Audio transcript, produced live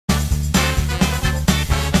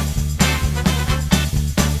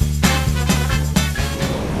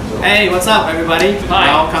Hey, what's up everybody? Hi.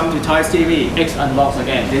 Welcome to TOYSTV. X-UNBOX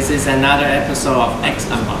again. This is another episode of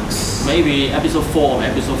X-UNBOX. Maybe episode 4 or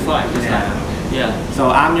episode 5 this time. Yeah.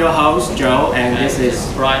 So I'm your host Joe and this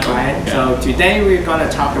is Bryan. Bryan. Yeah. So today we're gonna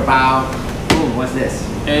talk about, what's this?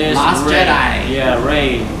 It's Last Ray. Jedi. Yeah,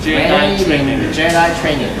 Ray. Jedi training. Jedi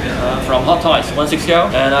training. From Hot Toys 160.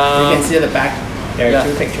 And You can see the back. There are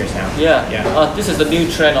two pictures now. Yeah. This is the new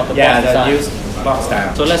trend of the box the design. new box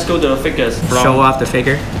style. So let's go to the figures. Show off the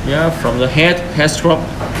figure. Yeah, from the head scrub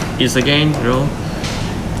is again,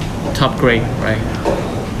 top grade, right?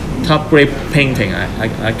 Top grade painting.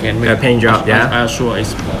 I can make. The paint job, I assure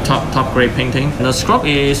it's top grade painting. And the scrub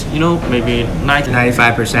is, maybe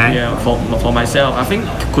 95%. Yeah, for myself, I think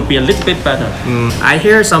could be a little bit better. I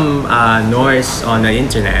hear some noise on the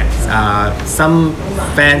internet. Some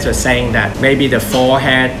fans are saying that maybe the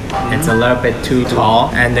forehead it's a little bit too tall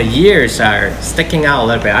and the ears are sticking out a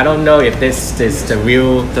little bit. I don't know if this is the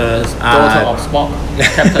real daughter of Spock,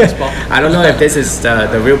 Captain Spock. I don't know if this is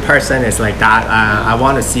the real person is like that. I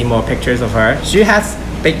want to see more pictures of her. She has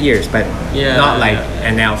big ears, but not like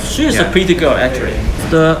an elf. She is a pretty girl actually.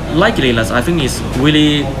 The likeliness I think is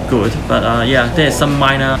really good, but there's some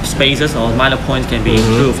minor spaces or minor points can be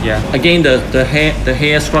improved. Yeah. Again, the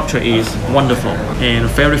hair structure is wonderful and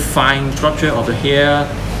very fine structure of the hair,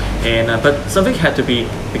 and but something had to be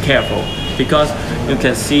careful because you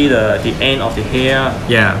can see the end of the hair.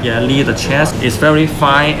 Near the chest is very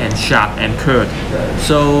fine and sharp and curved.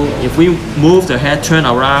 So if we move the head, turn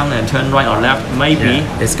around and turn right or left, maybe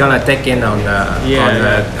it's gonna dig in on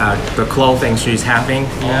the clothing she's having,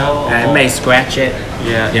 and it may scratch it. So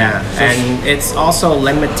and it's also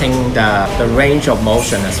limiting the range of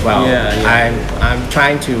motion as well. I'm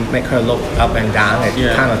trying to make her look up and down.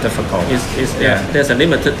 It's kind of difficult. There's a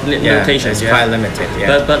limitation. It's quite limited.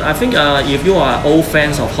 But I think if you are old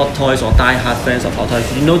fans of Hot Toys or die-hard fans of Hot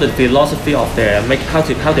Toys, you know the philosophy of their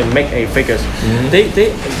how they make a figures.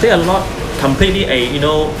 They are not completely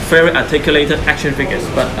very articulated action figures,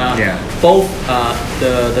 but both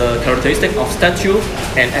the characteristic of statue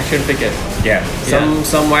and action figures.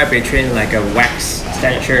 Somewhere between like a wax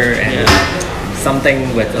statue and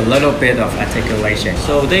something with a little bit of articulation.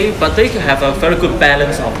 So they have a very good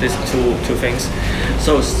balance of these two things.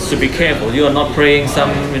 So to be careful, you are not playing some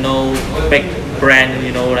big brand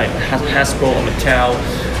like Hasbro or Mattel.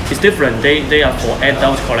 It's different. They are for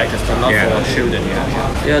adult collectors, but not for children.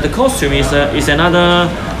 The costume is another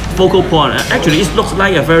focal point. Actually, it looks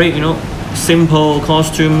like a very simple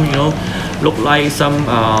costume. Look like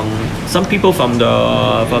some people from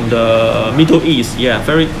the Middle East.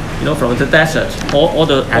 Very from the desert. All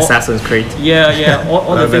the Assassin's Creed.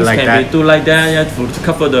 All the things like can be do like that. To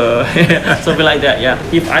cover the something like that.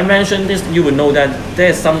 If I mention this, you will know that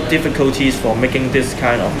there's some difficulties for making this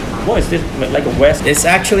kind of. What is this, like a vest? It's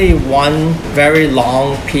actually one very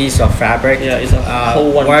long piece of fabric. It's a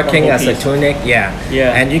whole working as a tunic.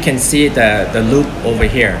 And you can see the loop over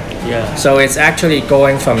here. So it's actually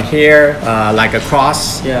going from here like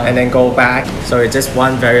across and then go back. So it's just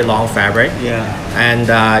one very long fabric.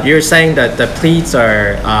 And you're saying that the pleats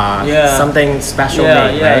are something special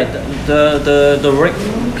made, right? The ring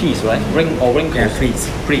piece, right? Ring or wrinkles.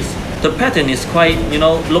 Pleats. The pattern is quite,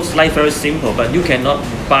 looks like very simple, but you cannot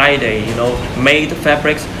buy the, made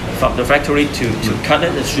fabrics from the factory to cut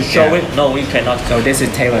it, to show it. No, you cannot. So this is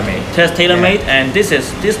tailor-made. It's tailor-made, and this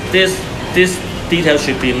detail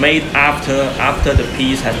should be made after the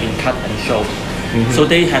piece has been cut and shown. So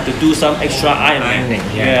they have to do some extra ironing.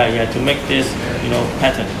 To make this,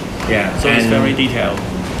 pattern. So it's very detailed.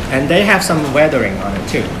 And they have some weathering on it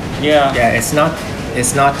too.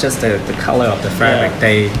 It's not just the color of the fabric.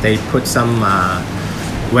 They put some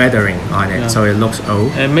weathering on it, so it looks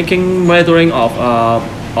old. And making weathering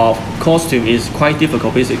of costume is quite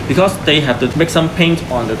difficult, basically, because they have to make some paint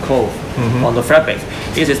on the cloth, on the fabric.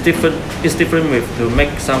 It is different. It's different with to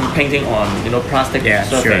make some painting on plastic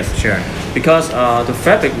surface. Sure. Because the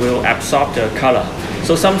fabric will absorb the color.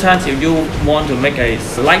 So sometimes if you want to make a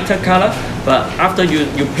lighter color, but after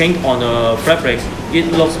you paint on the fabrics, it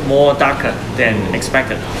looks more darker than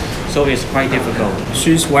expected. So it's quite difficult.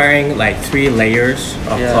 She's wearing like 3 layers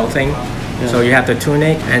of clothing. So you have the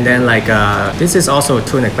tunic, and then like this is also a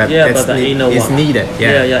tunic, but it's needed. It's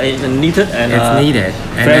knitted and it's needed.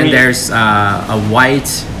 And then there's a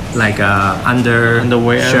white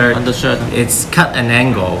underwear shirt. Undershirt. It's cut an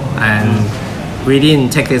angle, and we didn't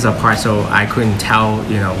take this apart, so I couldn't tell,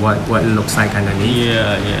 you know, what it looks like underneath.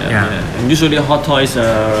 Yeah. And usually hot toys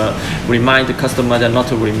remind the customer that not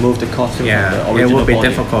to remove the costume from the original it would be body.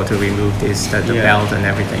 difficult to remove the belt and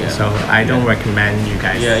everything. So I don't recommend you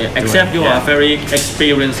guys. Except you are very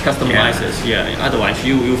experienced customizers. Otherwise,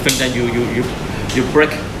 you think that you break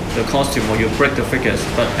the costume or you break the figures,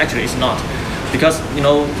 but actually it's not, because you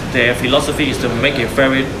know their philosophy is to make a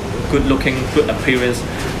very good looking, good appearance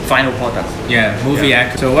final product. Movie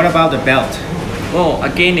act. So what about the belt? Well,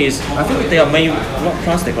 again, I think they are made not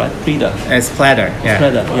plastic, right? Pleather. It's pleather.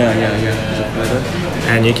 Pleather. It's a pleather.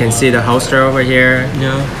 And you can see the holster over here.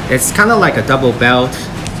 It's kind of like a double belt.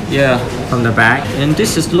 From the back. And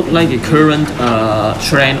this is look like a current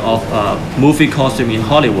trend of movie costume in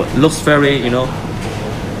Hollywood. Looks very, you know,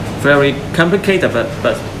 very complicated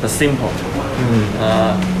but simple.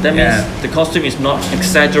 That means the costume is not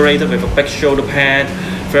exaggerated with a big shoulder pad,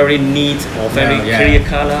 very neat or very clear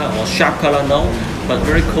color or sharp color, no, but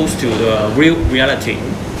very close to the real reality.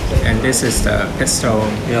 And this is the pistol.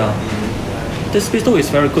 This pistol is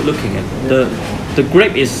very good looking. The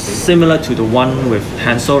grip is similar to the one with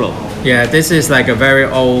Han Solo. This is like a very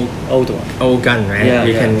old gun, right?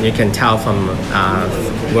 You can tell from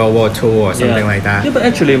World War II or something like that. But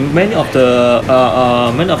actually, many of the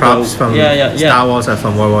props from Star Wars are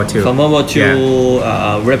from World War II. From World War II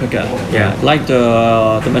replica. Like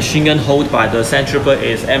the machine gun held by the Sandtrooper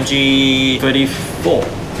is MG34.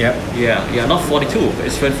 Not 42.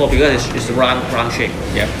 It's 34 because it's round shape.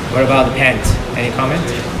 What about the pants? Any comment?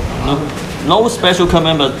 No special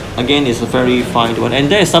comment, but again, it's a very fine one. And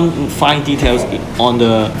there's some fine details on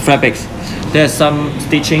the fabrics. There's some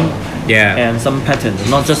stitching and some patterns,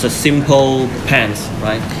 not just a simple pants,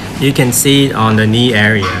 right? You can see on the knee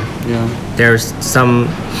area. There's some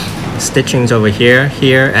stitchings over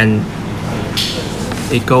here, and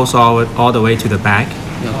it goes all the way to the back.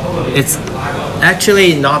 It's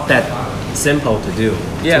actually not that simple to do.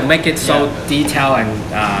 To make it so detailed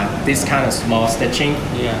and this kind of small stitching.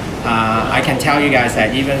 I can tell you guys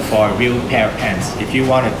that even for a real pair of pants, if you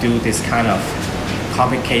want to do this kind of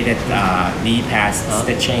complicated knee pads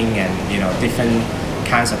stitching and you know different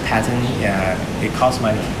kinds of pattern, it costs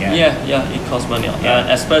money. It costs money.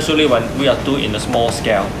 Especially when we are doing in a small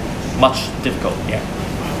scale, much difficult.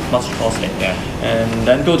 Much costly. And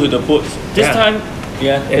then go to the boots. This time,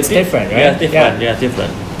 it's different, right?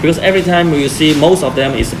 Different. Because every time you see most of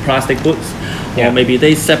them is plastic boots, or maybe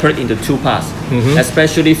they separate into two parts,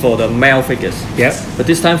 especially for the male figures. But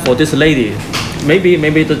this time for this lady,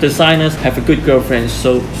 maybe the designers have a good girlfriend,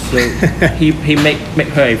 so he make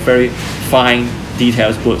her a very fine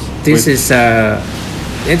detailed boots. This is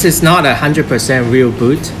it is not 100% real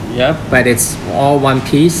boot. But it's all one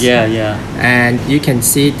piece. And you can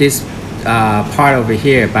see this part over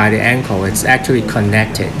here by the ankle, it's actually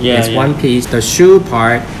connected. It's one piece. The shoe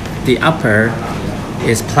part, the upper,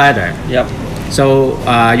 is pleather. So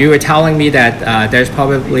you were telling me that there's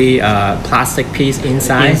probably a plastic piece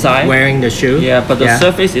inside wearing the shoe. But the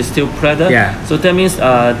surface is still pleather. So that means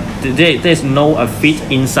there's no fit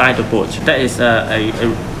inside the boot. That is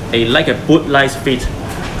a like a boot-like fit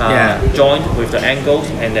joint with the ankles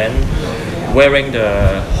and then wearing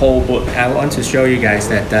the whole boot. I want to show you guys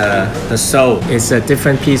that the sole is a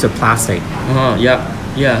different piece of plastic.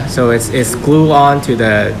 So it's glued on to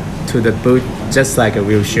the boot just like a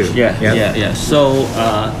real shoe. So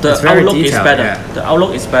the outlook is better. The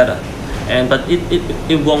outlook is better, but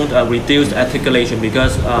it won't reduce articulation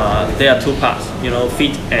because there are two parts. You know,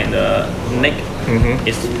 feet and neck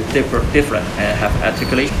is different and have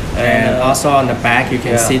articulation. And also on the back you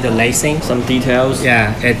can see the lacing. Some details.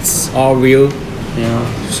 It's all real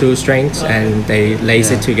shoestrings and they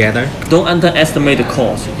lace it together. Don't underestimate the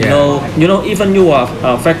cost. You know, even you are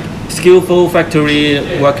skillful factory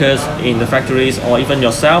workers in the factories, or even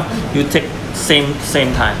yourself, you take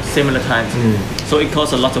similar times. So it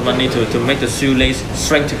costs a lot of money to make the shoelace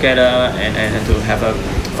string together and to have a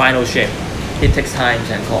final shape. It takes time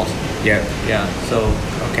and cost. So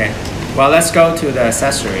okay. Well, let's go to the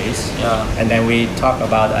accessories. And then we talk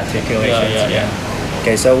about articulations.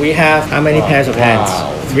 Okay, so we have how many pairs of hands?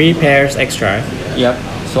 3 pairs extra.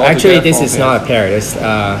 So actually, this is not a pair.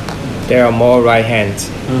 There are more right hands.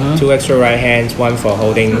 2 extra right hands, 1 for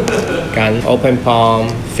holding gun, open palm,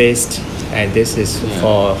 fist, and this is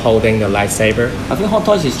for holding the lightsaber. I think Hot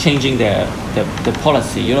Toys is changing the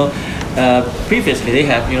policy. You know, previously they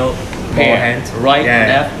have pair hands, right,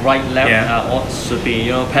 left, or should be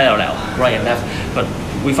parallel, right and left. But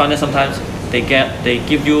we find that sometimes they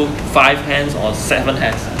give you 5 hands or 7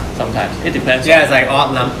 hands. sometimes. It depends. Yeah, it's like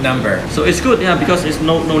odd number. So it's good, yeah, because it's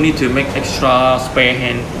no need to make extra spare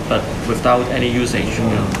hand, but without any usage,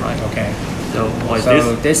 right? Okay. So what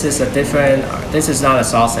is this is a different. This is not a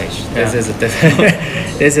sausage. This is a different.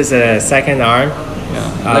 This is a second arm.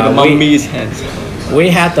 Yeah, like a mummy's hands. We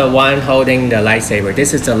have the one holding the lightsaber.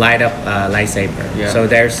 This is the light up lightsaber. Yeah. So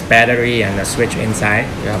there's battery and a switch inside.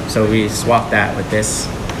 Yeah. So we swap that with this.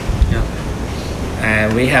 Yeah.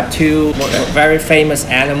 And we have two very famous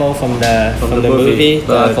animal from the movie.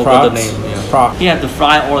 I forgot the name. Frog. He had to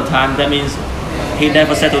fly all the time. That means he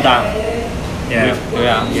never settled down. Yeah.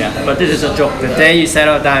 Yeah. But this is a joke. The day you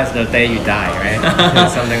settle down is the day you die, right?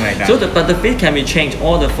 Something like that. So, but the feet can be changed.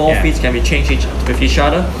 All the four feet can be changed with each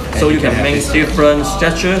other. So you can make different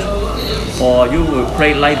gestures, or you will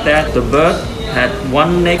play like that. The bird had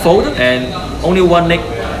one leg folded and only one leg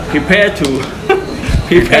prepared to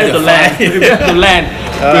prepare to land. Prepare to land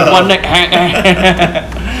with one leg.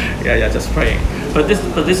 Yeah, just praying. But this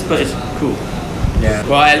bird is cool. Yeah.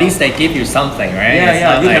 Well, at least they give you something, right?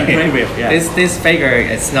 Yeah, you can play with. Yeah. This figure,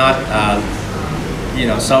 it's not,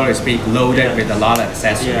 so to speak, loaded with a lot of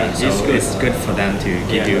accessories. Yeah, so it's good for them to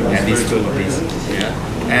give you at least two of these.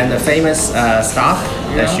 Yeah. And the famous staff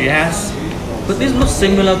that she has. But this looks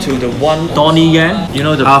similar to the one Donnie Yen. You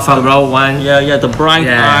know the from Row One. Yeah, the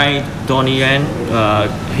bright-eyed Donnie Yen.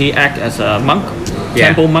 He acts as a monk.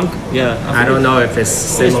 Temple monk, I don't know if it's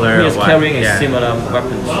similar. He's carrying a similar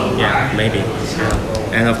weapon. Yeah, maybe.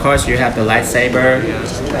 Yeah. And of course, you have the lightsaber.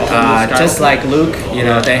 Just like Luke,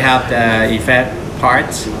 they have the effect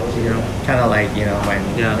parts. Kind of like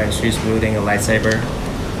when she's wielding a lightsaber,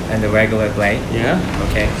 and the regular blade. Yeah.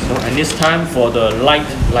 Okay. So and it's time for the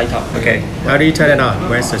light up. Okay. How do you turn it on?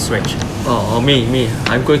 Where's the switch? Oh, me.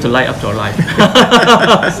 I'm going to light up your light.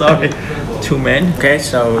 Sorry. Two men. Okay,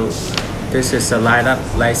 so. This is a light up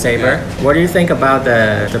lightsaber. Yeah. What do you think about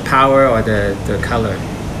the power or the color?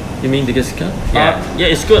 You mean the color? Yeah.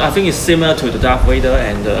 It's good. I think it's similar to the Darth Vader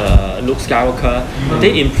and Luke Skywalker.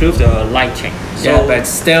 They improved the lighting. So, but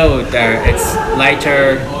still, it's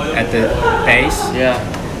lighter at the base. Yeah.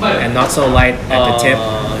 And not so light at the tip.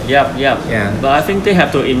 Yeah. But I think they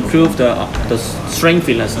have to improve the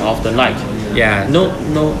strengthiness of the light. Yeah. No,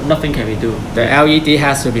 nothing can we do. The LED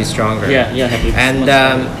has to be stronger. Yeah.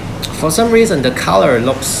 And for some reason, the color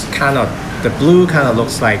looks the blue kind of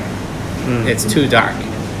looks like it's too dark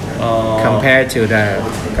compared to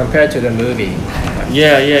the movie.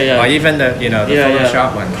 Yeah. Or even the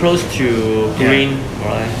Photoshop one. Close to green,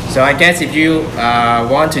 right? So I guess if you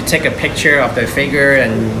want to take a picture of the figure,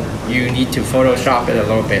 and you need to Photoshop it a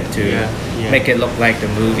little bit to make it look like the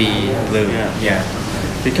movie blue. Yeah.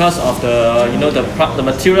 Because of the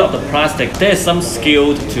material of the plastic, there is some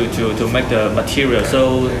skill to make the material.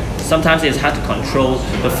 So sometimes it's hard to control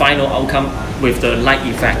the final outcome with the light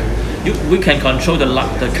effect. We can control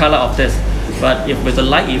the color of this, but if with the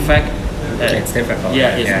light effect, it's difficult.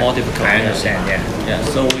 Yeah, it's more difficult. I understand. Yeah.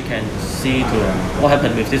 So we can see what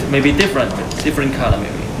happened with this. Maybe different color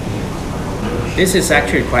maybe. This is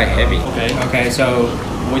actually quite heavy. Okay. So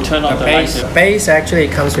we turn off the base actually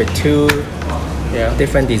comes with two.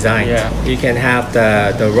 Different designs. Yeah. You can have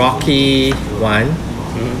the rocky one.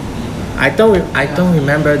 I don't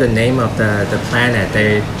remember the name of the planet.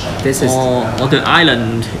 This is the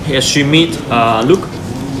island. Here she meet Luke,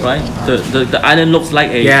 right? The island looks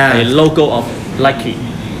like a logo of Nike.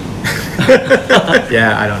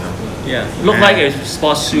 I don't know. Yeah, look like a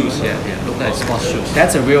sports shoes. Yeah, look like sports shoes.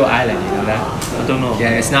 That's a real island, you know that? I don't know.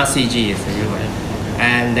 Yeah, it's not CG. It's a real one.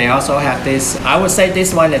 And they also have this. I would say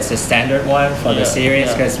this one is the standard one for the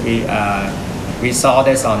series because we saw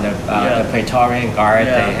this on the Praetorian Guard.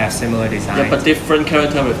 They have similar design. Yeah, but different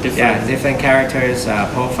character with different. Different characters,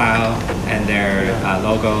 profile, and their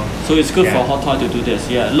logo. So it's good for Hot Toy to do this.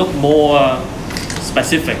 Yeah, look more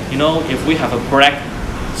specific. If we have a black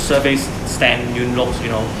surface stand,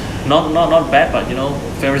 not bad, but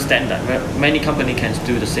very standard. Many companies can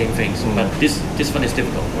do the same things, but this one is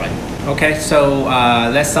difficult, right? Okay, so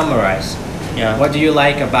let's summarize. Yeah. What do you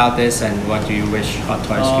like about this, and what do you wish Hot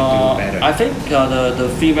Toys could do better? I think the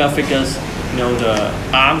female figures, the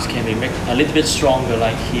arms can be made a little bit stronger,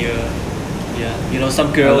 like here. Yeah.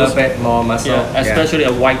 Some girls a little bit more muscle. Yeah, especially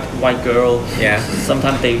a white girl. Yeah.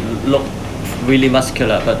 Sometimes they look really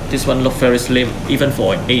muscular, but this one look very slim, even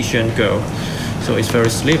for an Asian girl. So it's very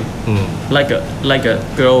slim, like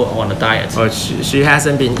a girl on a diet. Or she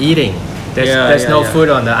hasn't been eating. There's no food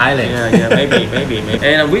on the island. Yeah, maybe.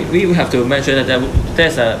 And we have to mention that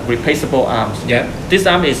there's a replaceable arms. Yeah. This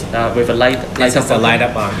arm is with a light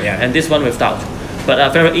up arm. Yeah. And this one without.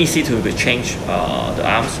 But very easy to change the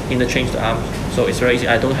arms, interchange the arms. So it's very easy.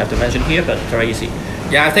 I don't have to mention here, but very easy.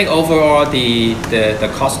 Yeah, I think overall the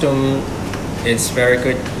costume is very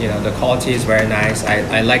good. You know, the quality is very nice.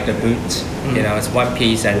 I like the boots. You know, it's one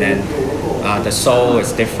piece, and then the sole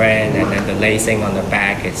is different, and then the lacing on the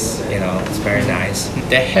back is, you know, it's very nice.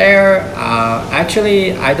 The hair,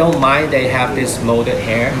 actually, I don't mind they have this molded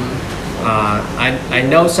hair. I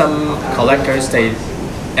know some collectors,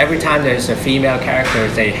 every time there's a female character,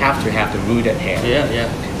 they have to have the rooted hair.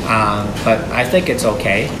 But I think it's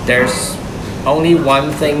okay. There's only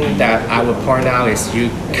one thing that I would point out is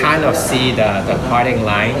you kind of see the parting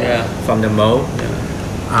line from the mold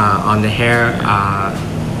on the hair.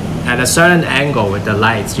 At a certain angle with the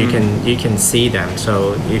lights, you can see them.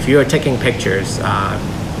 So if you are taking pictures,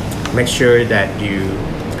 make sure that you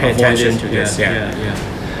pay attention to this.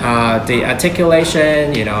 The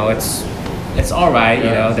articulation, you know, it's all right.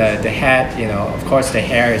 You know, the head, you know, of course the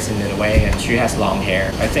hair is in the way, and she has long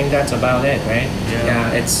hair. I think that's about it, right?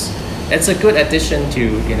 It's a good addition to,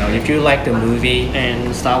 you know, if you like the movie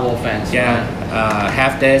and Star Wars fans.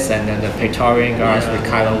 Have this, and then the Praetorian Guards with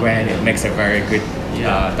Kylo Ren. It makes a very good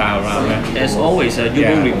diorama. As always, you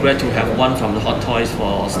won't regret to have one from the Hot Toys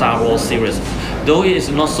for Star Wars series. Though it is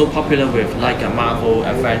not so popular with like a Marvel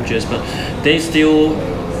Avengers, but they still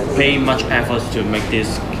pay much effort to make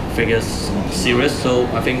this figures series. So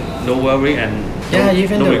I think no worry, and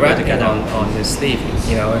even no the regret to wrapping get on the sleeve,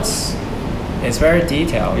 you know, it's very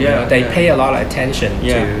detailed. You know, they pay a lot of attention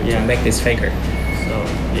to make this figure.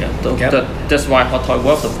 So that's why Hot Toy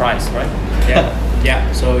worth the price, right?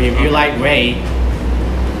 So if you like Rey,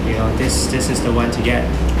 you know, this is the one to get.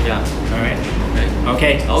 All right.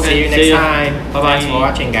 Okay. See you next time. Bye bye for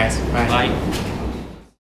watching, guys. Bye.